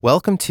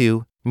Welcome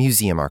to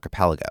Museum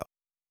Archipelago.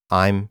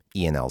 I'm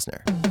Ian Elsner.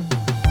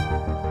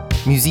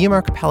 Museum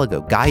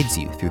Archipelago guides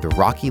you through the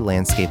rocky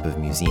landscape of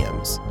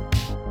museums.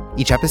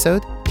 Each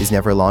episode is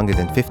never longer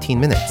than 15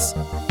 minutes.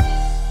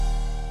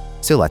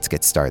 So let's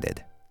get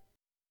started.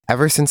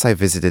 Ever since I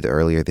visited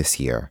earlier this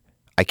year,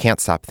 I can't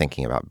stop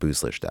thinking about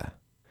Buzlizda.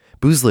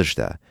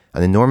 Buzlizda,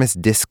 an enormous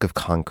disk of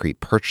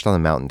concrete perched on a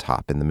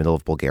mountaintop in the middle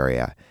of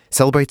Bulgaria,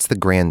 celebrates the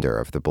grandeur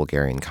of the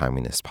Bulgarian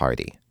Communist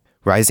Party.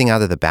 Rising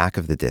out of the back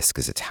of the disk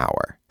is a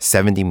tower,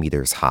 70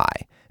 meters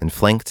high, and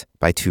flanked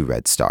by two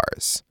red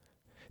stars.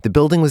 The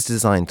building was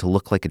designed to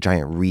look like a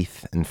giant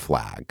wreath and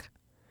flag.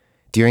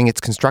 During its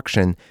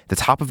construction, the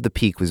top of the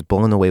peak was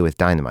blown away with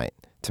dynamite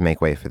to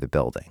make way for the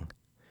building.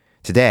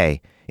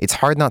 Today, it's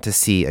hard not to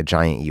see a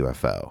giant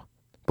UFO.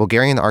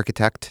 Bulgarian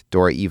architect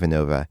Dora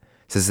Ivanova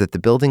says that the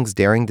building's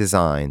daring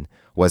design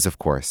was, of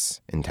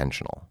course,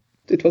 intentional.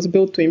 It was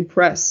built to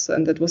impress,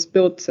 and it was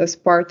built as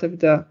part of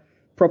the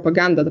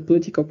propaganda, the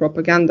political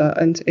propaganda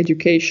and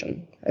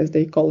education, as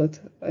they call it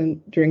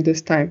during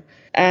this time.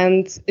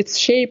 And its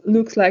shape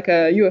looks like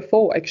a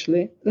UFO,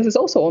 actually. This is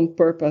also on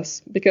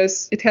purpose,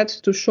 because it had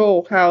to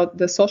show how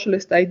the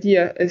socialist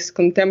idea is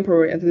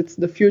contemporary and it's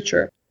the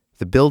future.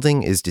 The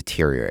building is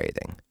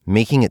deteriorating,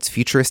 making its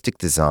futuristic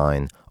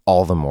design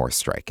all the more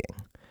striking.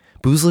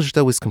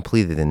 Buzlizda was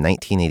completed in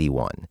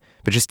 1981,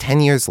 but just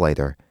 10 years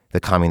later, the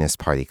Communist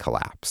Party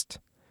collapsed.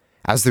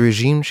 As the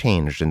regime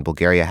changed and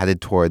Bulgaria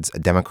headed towards a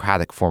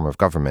democratic form of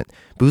government,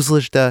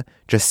 Buzlizda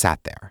just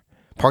sat there.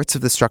 Parts of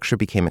the structure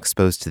became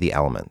exposed to the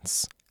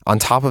elements. On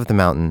top of the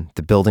mountain,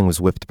 the building was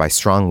whipped by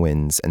strong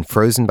winds and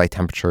frozen by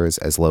temperatures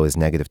as low as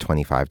negative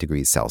 25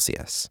 degrees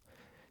Celsius.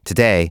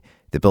 Today,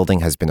 the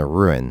building has been a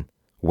ruin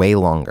way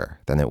longer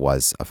than it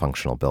was a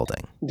functional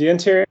building. The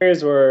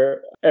interiors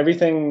were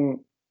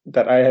everything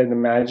that I had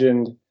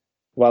imagined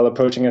while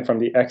approaching it from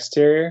the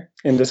exterior,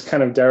 in this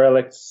kind of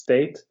derelict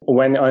state.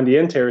 When on the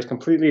interior, it was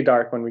completely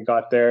dark when we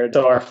got there.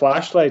 So our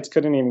flashlights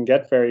couldn't even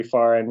get very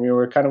far, and we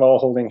were kind of all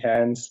holding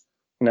hands,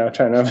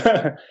 trying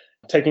to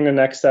taking the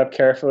next step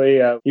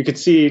carefully. You could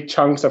see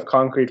chunks of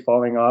concrete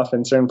falling off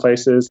in certain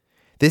places.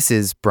 This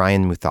is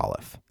Brian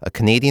Muthalif, a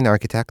Canadian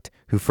architect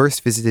who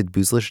first visited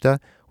Buzlizda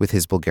with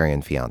his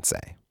Bulgarian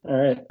fiancée. All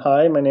right.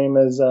 Hi, my name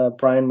is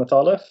Brian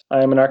Muthalif.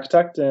 I am an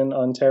architect in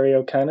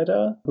Ontario,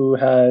 Canada, who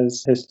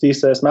has his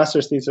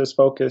master's thesis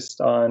focused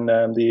on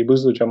the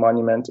Buzlizda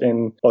monument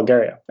in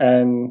Bulgaria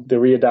and the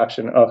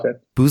readaptation of it.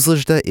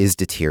 Buzlizda is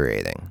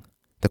deteriorating.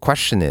 The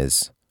question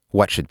is,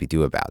 what should we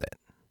do about it?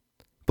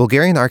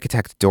 Bulgarian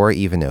architect Dora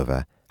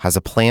Ivanova has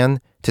a plan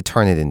to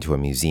turn it into a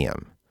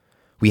museum.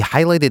 We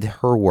highlighted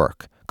her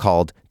work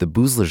called the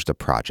Buzlizda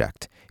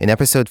Project in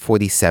episode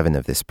 47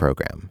 of this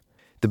program.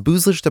 The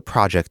Buzlizda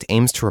project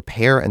aims to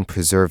repair and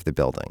preserve the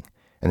building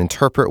and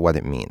interpret what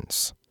it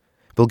means.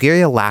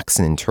 Bulgaria lacks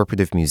an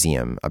interpretive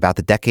museum about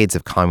the decades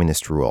of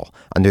communist rule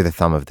under the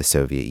thumb of the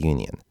Soviet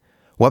Union.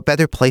 What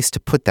better place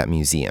to put that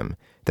museum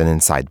than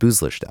inside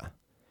Buzlizda?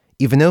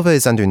 Ivanova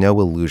is under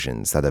no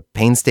illusions that a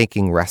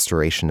painstaking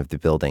restoration of the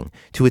building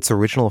to its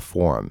original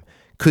form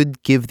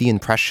could give the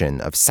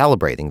impression of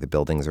celebrating the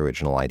building's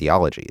original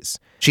ideologies.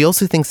 She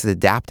also thinks that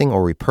adapting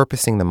or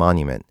repurposing the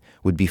monument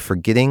would be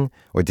forgetting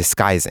or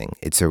disguising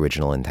its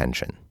original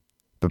intention.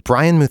 But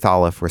Brian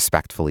Muthalif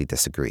respectfully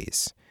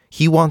disagrees.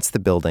 He wants the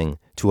building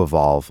to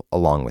evolve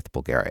along with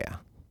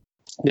Bulgaria.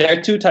 There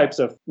are two types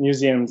of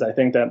museums, I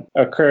think, that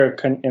occur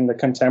in the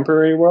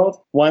contemporary world.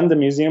 One, the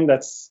museum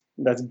that's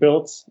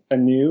built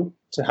anew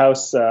to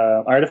house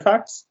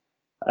artifacts.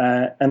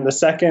 And the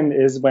second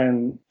is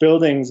when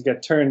buildings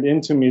get turned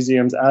into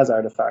museums as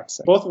artifacts.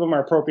 Both of them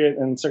are appropriate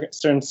in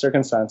certain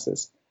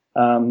circumstances.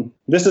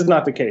 This is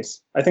not the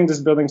case. I think this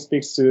building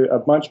speaks to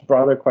a much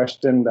broader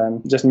question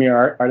than just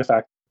mere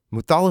artifact.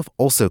 Muthalif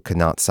also could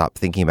not stop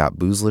thinking about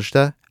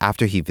Buzlizda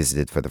after he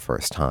visited for the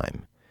first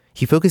time.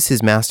 He focused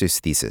his master's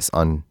thesis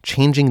on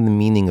changing the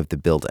meaning of the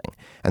building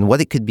and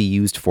what it could be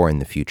used for in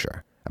the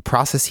future, a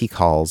process he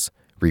calls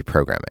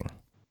reprogramming.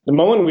 The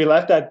moment we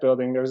left that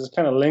building, there was this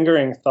kind of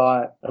lingering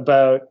thought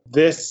about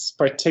this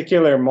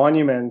particular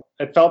monument.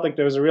 It felt like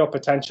there was a real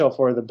potential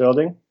for the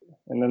building.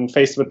 And then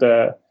faced with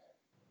the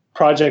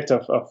project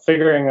of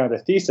figuring out a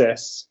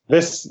thesis,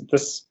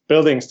 this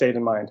building stayed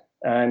in mind,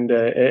 and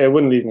it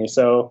wouldn't leave me.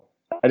 So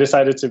I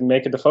decided to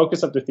make it the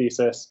focus of the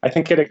thesis. I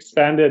think it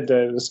expanded,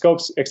 the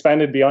scopes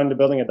expanded beyond the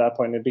building at that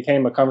point. It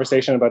became a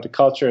conversation about the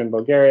culture in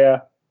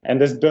Bulgaria,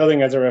 and this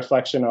building as a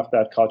reflection of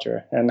that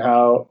culture, and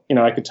how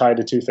I could tie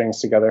the two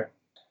things together.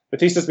 The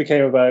thesis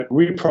became about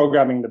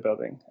reprogramming the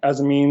building as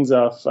a means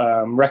of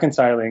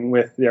reconciling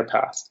with their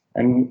past.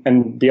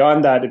 And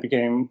beyond that, it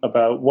became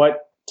about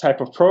what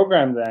type of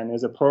program then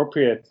is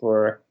appropriate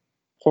for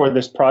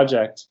this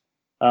project.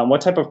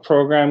 What type of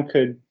program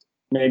could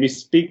maybe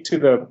speak to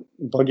the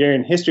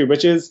Bulgarian history,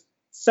 which is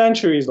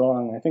centuries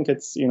long. I think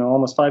it's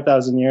almost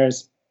 5,000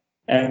 years,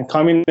 and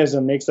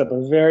communism makes up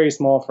a very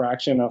small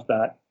fraction of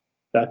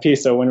that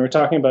piece. So when we're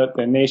talking about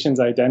the nation's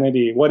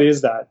identity, what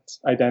is that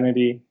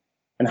identity,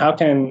 and how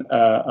can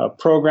a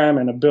program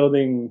and a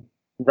building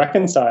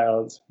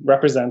reconciled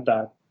represent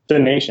that? the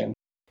nation.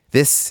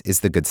 This is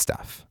the good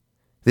stuff.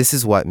 This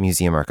is what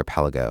Museum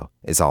Archipelago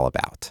is all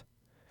about.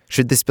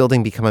 Should this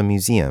building become a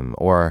museum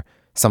or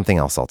something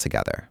else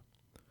altogether?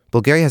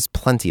 Bulgaria has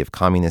plenty of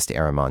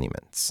communist-era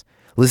monuments.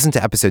 Listen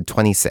to episode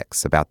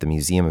 26 about the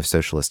Museum of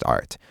Socialist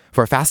Art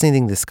for a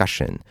fascinating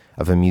discussion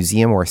of a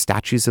museum where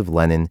statues of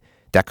Lenin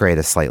decorate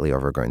a slightly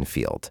overgrown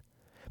field.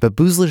 But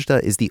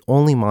Buzlizda is the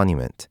only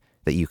monument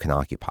that you can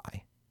occupy.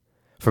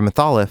 For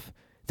Mythalif,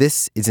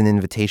 this is an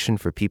invitation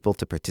for people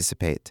to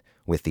participate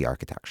with the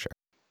architecture.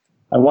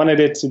 I wanted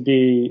it to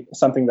be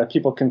something that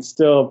people can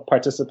still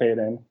participate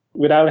in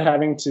without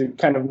having to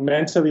kind of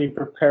mentally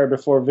prepare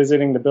before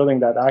visiting the building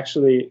that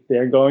actually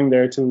they're going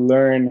there to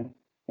learn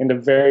in the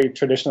very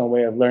traditional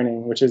way of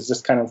learning, which is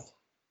just kind of,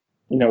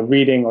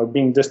 reading or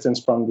being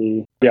distanced from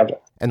the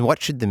object. And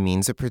what should the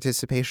means of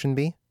participation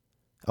be?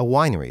 A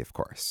winery, of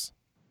course.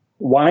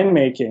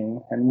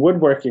 Winemaking and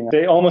woodworking,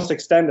 they almost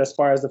extend as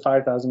far as the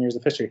 5,000 years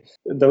of history.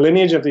 The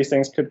lineage of these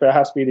things could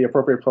perhaps be the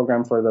appropriate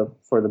program for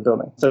the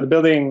building. So the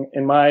building,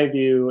 in my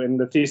view, in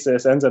the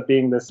thesis, ends up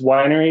being this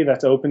winery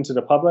that's open to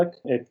the public.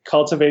 It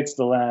cultivates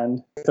the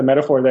land. The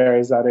metaphor there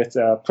is that it's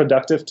a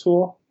productive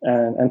tool,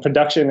 and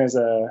production is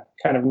a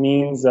kind of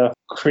means of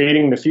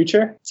creating the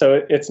future.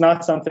 So it's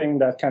not something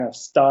that kind of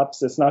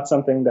stops. It's not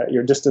something that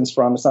you're distanced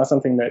from. It's not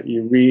something that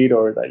you read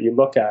or that you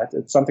look at.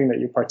 It's something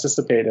that you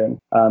participate in.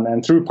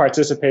 And through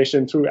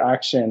participation, through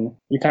action,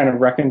 you kind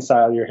of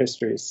reconcile your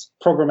histories.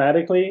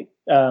 Programmatically,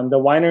 the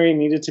winery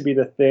needed to be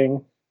the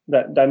thing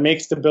that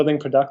makes the building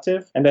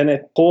productive. And then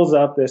it pulls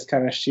up this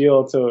kind of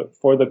shield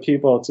for the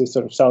people to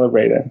sort of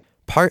celebrate it.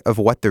 Part of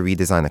what the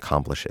redesign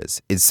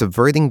accomplishes is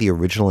subverting the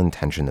original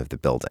intention of the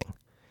building.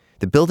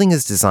 The building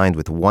is designed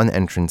with one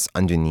entrance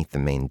underneath the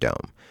main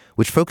dome,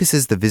 which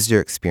focuses the visitor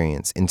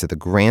experience into the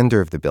grandeur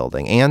of the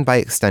building and, by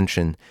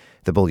extension,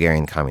 the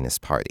Bulgarian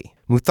Communist Party.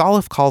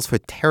 Mythalif calls for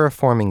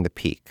terraforming the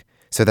peak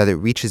so that it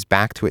reaches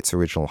back to its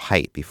original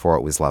height before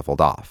it was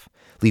leveled off,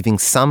 leaving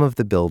some of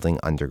the building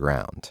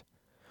underground.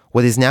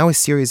 What is now a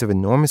series of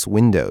enormous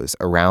windows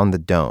around the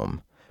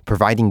dome,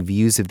 providing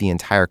views of the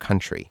entire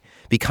country,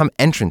 become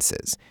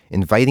entrances,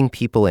 inviting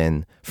people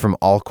in from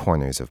all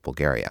corners of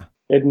Bulgaria.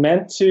 It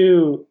meant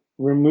to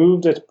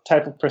remove the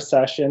type of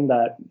procession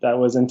that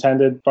was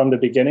intended from the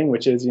beginning,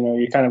 which is,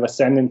 you kind of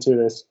ascend into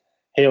this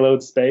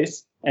haloed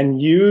space,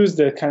 and use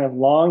the kind of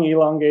long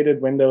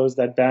elongated windows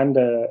that band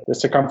the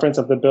circumference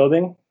of the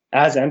building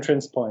as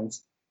entrance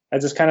points,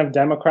 as this kind of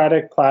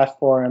democratic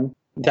platform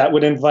that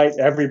would invite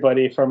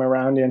everybody from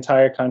around the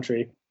entire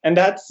country. And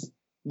that's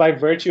by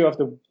virtue of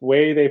the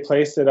way they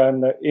placed it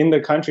in the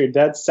country,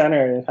 dead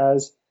center. It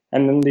has,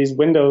 and then these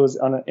windows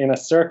in a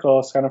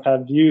circle kind of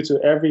have view to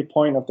every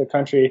point of the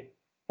country.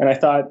 And I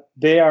thought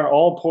they are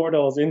all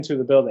portals into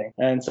the building.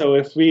 And so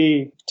if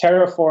we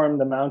terraform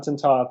the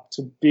mountaintop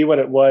to be what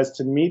it was,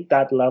 to meet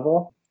that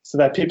level so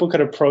that people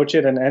could approach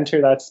it and enter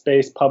that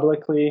space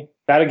publicly,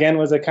 that again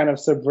was a kind of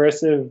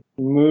subversive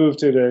move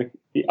to the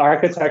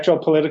architectural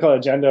political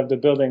agenda of the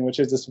building, which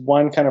is this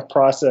one kind of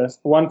process,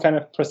 one kind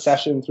of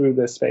procession through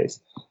this space.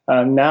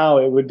 Now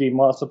it would be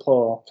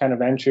multiple kind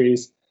of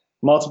entries,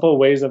 multiple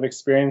ways of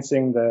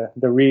experiencing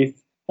the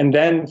wreath, and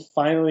then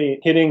finally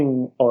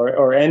hitting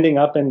or ending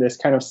up in this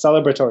kind of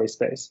celebratory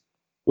space,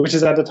 which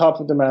is at the top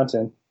of the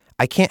mountain.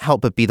 I can't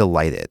help but be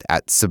delighted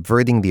at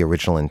subverting the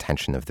original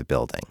intention of the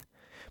building.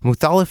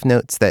 Mythalif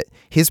notes that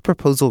his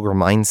proposal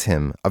reminds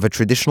him of a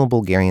traditional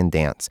Bulgarian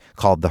dance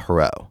called the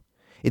Horo.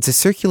 It's a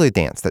circular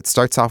dance that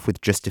starts off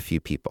with just a few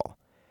people.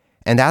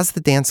 And as the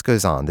dance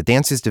goes on, the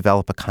dancers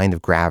develop a kind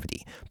of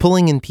gravity,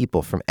 pulling in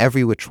people from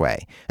every which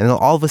way. And then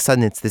all of a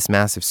sudden it's this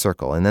massive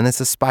circle, and then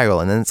it's a spiral,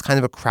 and then it's kind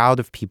of a crowd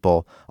of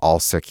people all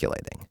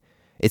circulating.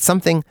 It's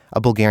something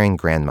a Bulgarian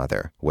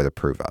grandmother would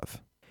approve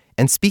of.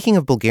 And speaking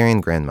of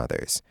Bulgarian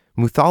grandmothers,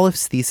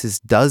 Mythalif's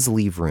thesis does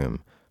leave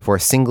room for a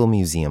single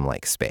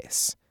museum-like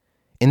space.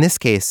 In this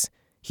case,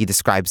 he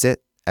describes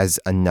it as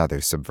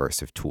another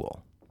subversive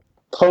tool.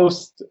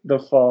 Post the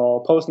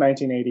fall, post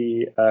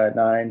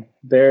 1989,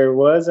 there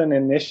was an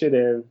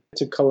initiative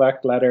to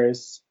collect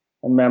letters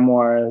and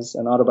memoirs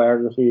and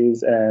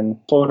autobiographies and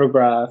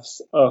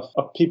photographs of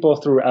people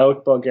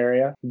throughout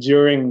Bulgaria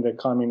during the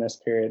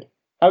communist period.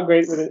 How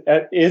great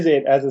is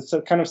it as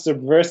a kind of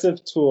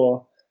subversive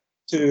tool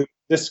to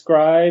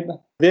describe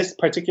this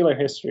particular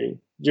history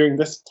during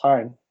this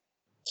time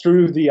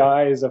through the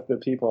eyes of the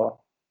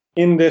people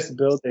in this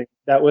building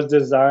that was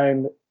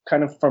designed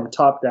kind of from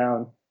top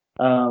down.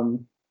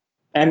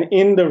 And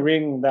in the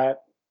ring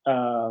that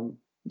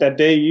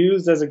they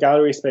used as a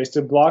gallery space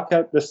to block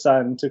out the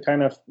sun, to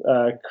kind of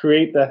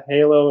create the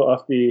halo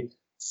of the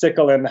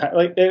sickle, and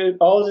it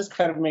all just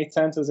kind of made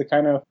sense as a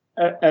kind of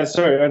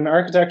an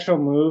architectural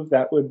move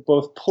that would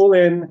both pull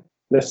in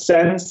the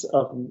sense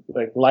of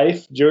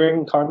life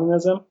during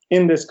communism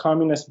in this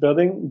communist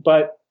building,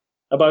 but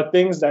about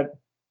things that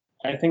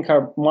I think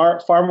are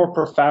far more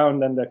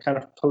profound than the kind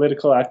of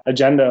political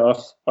agenda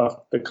of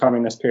the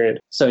communist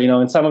period. So,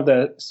 in some of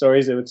the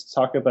stories, it would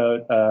talk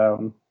about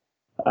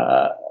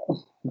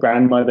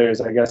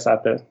grandmothers, I guess,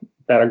 that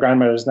are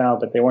grandmothers now,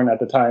 but they weren't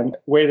at the time,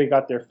 where they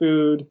got their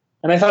food,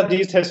 And I thought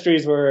these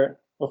histories were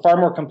far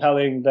more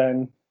compelling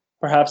than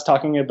perhaps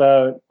talking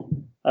about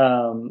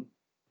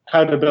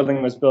how the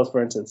building was built,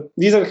 for instance.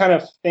 These are the kind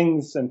of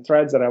things and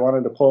threads that I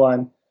wanted to pull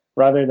on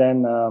rather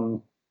than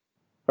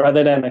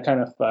a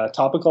kind of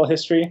topical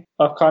history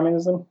of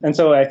communism. And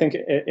so I think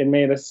it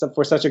made us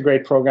for such a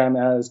great program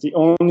as the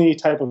only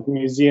type of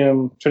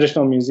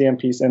traditional museum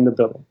piece in the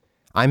building.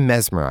 I'm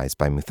mesmerized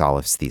by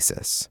Muthalif's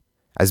thesis.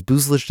 As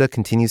Buzlizda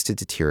continues to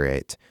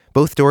deteriorate,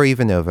 both Dora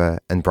Ivanova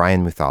and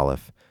Brian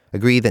Muthalif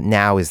agree that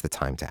now is the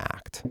time to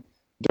act.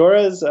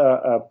 Dora's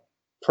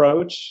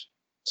approach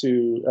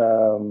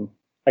to,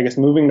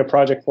 moving the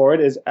project forward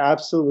is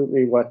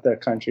absolutely what the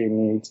country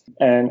needs.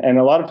 And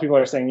a lot of people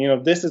are saying,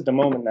 this is the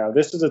moment now.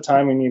 This is the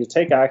time we need to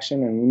take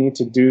action and we need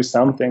to do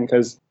something,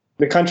 because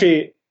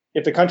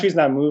if the country's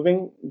not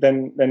moving,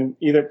 then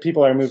either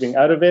people are moving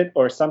out of it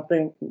or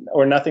something,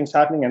 or nothing's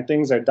happening and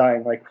things are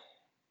dying. Like,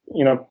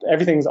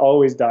 everything's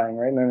always dying,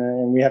 right?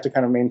 And we have to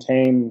kind of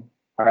maintain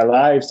our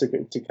lives to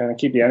kind of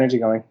keep the energy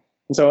going.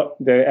 And so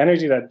the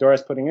energy that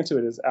Dora's putting into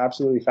it is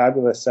absolutely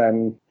fabulous,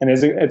 and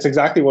it's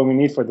exactly what we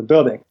need for the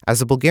building.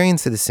 As a Bulgarian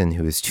citizen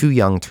who is too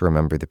young to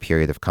remember the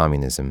period of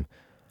communism,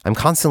 I'm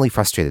constantly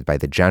frustrated by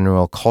the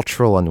general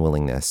cultural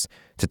unwillingness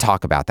to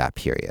talk about that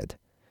period.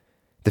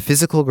 The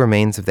physical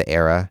remains of the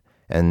era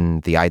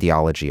and the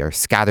ideology are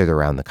scattered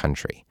around the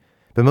country,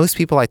 but most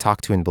people I talk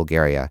to in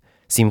Bulgaria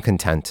seem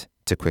content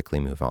to quickly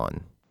move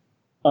on.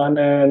 On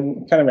a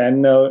kind of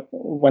end note,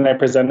 when I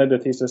presented the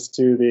thesis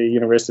to the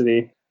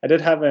university, I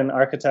did have an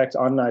architect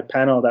on my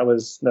panel that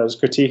was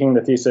critiquing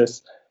the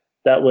thesis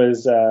that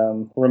was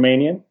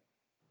Romanian,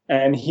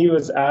 and he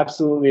was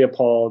absolutely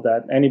appalled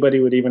that anybody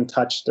would even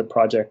touch the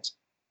project.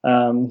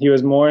 He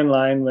was more in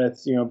line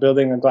with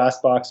building a glass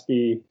box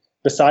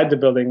beside the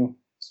building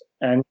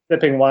and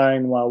sipping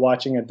wine while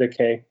watching it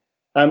decay,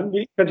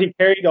 because he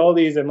carried all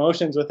these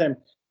emotions with him.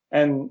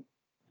 And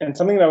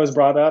something that was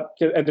brought up,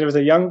 there was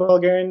a young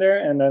Bulgarian there,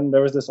 and then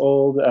there was this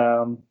old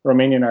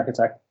Romanian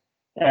architect.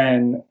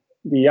 And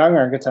the young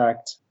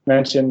architect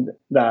mentioned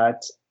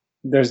that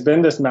there's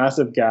been this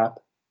massive gap.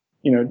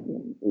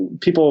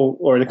 People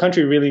or the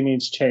country really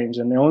needs change,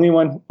 and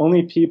the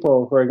only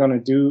people who are going to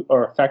do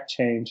or affect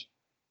change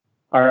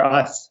are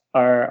us,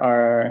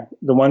 are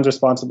the ones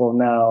responsible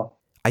now.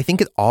 I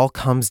think it all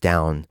comes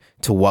down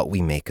to what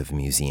we make of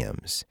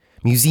museums.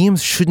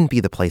 Museums shouldn't be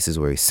the places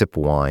where we sip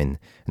wine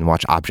and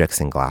watch objects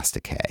in glass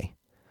decay.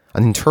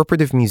 An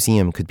interpretive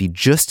museum could be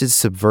just as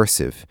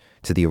subversive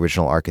to the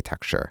original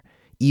architecture,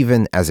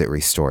 even as it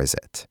restores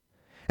it.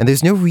 And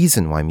there's no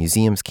reason why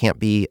museums can't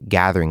be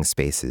gathering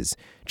spaces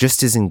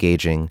just as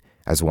engaging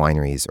as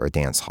wineries or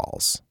dance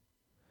halls.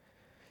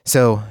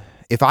 So,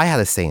 if I had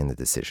a say in the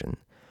decision,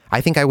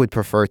 I think I would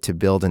prefer to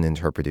build an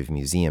interpretive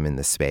museum in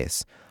this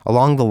space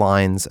along the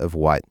lines of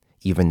what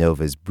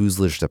Ivanova's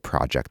Buzlizda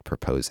project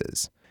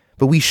proposes.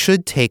 But we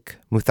should take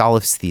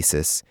Muthalif's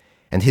thesis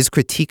and his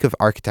critique of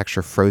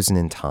architecture frozen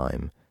in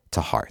time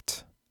to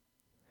heart.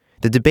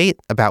 The debate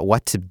about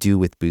what to do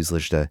with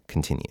Buzlizda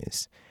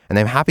continues, and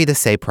I'm happy to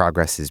say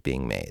progress is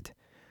being made.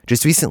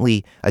 Just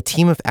recently, a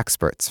team of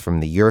experts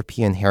from the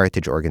European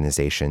heritage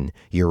organization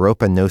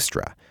Europa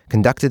Nostra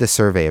conducted a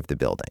survey of the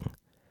building.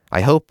 I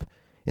hope,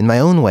 in my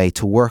own way,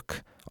 to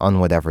work on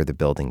whatever the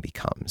building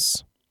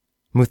becomes.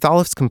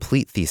 Muthalif's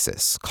complete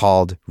thesis,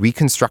 called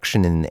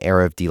Reconstruction in an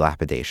Era of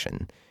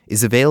Dilapidation,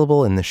 is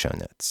available in the show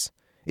notes.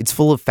 It's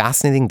full of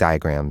fascinating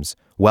diagrams,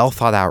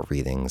 well-thought-out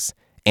readings,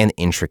 and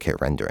intricate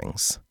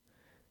renderings.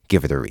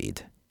 Give it a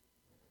read.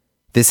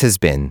 This has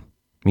been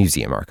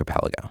Museum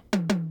Archipelago.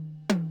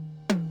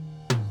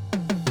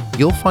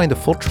 You'll find a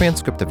full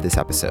transcript of this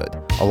episode,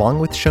 along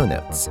with show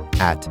notes,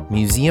 at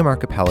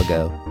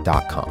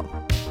museumarchipelago.com.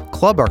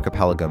 Club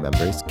Archipelago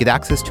members get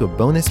access to a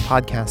bonus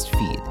podcast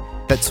feed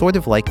that's sort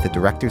of like the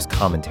director's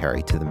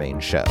commentary to the main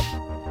show.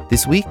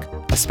 This week,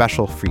 a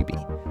special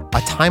freebie. A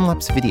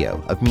time-lapse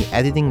video of me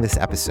editing this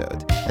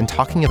episode and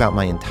talking about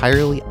my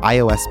entirely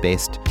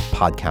iOS-based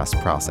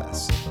podcast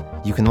process.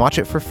 You can watch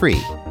it for free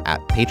at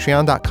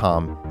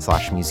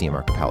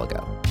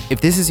patreon.com/museumarchipelago.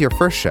 If this is your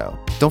first show,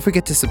 don't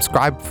forget to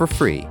subscribe for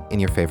free in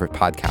your favorite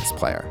podcast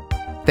player.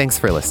 Thanks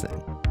for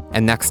listening.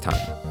 And next time,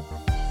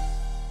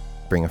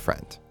 bring a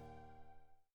friend.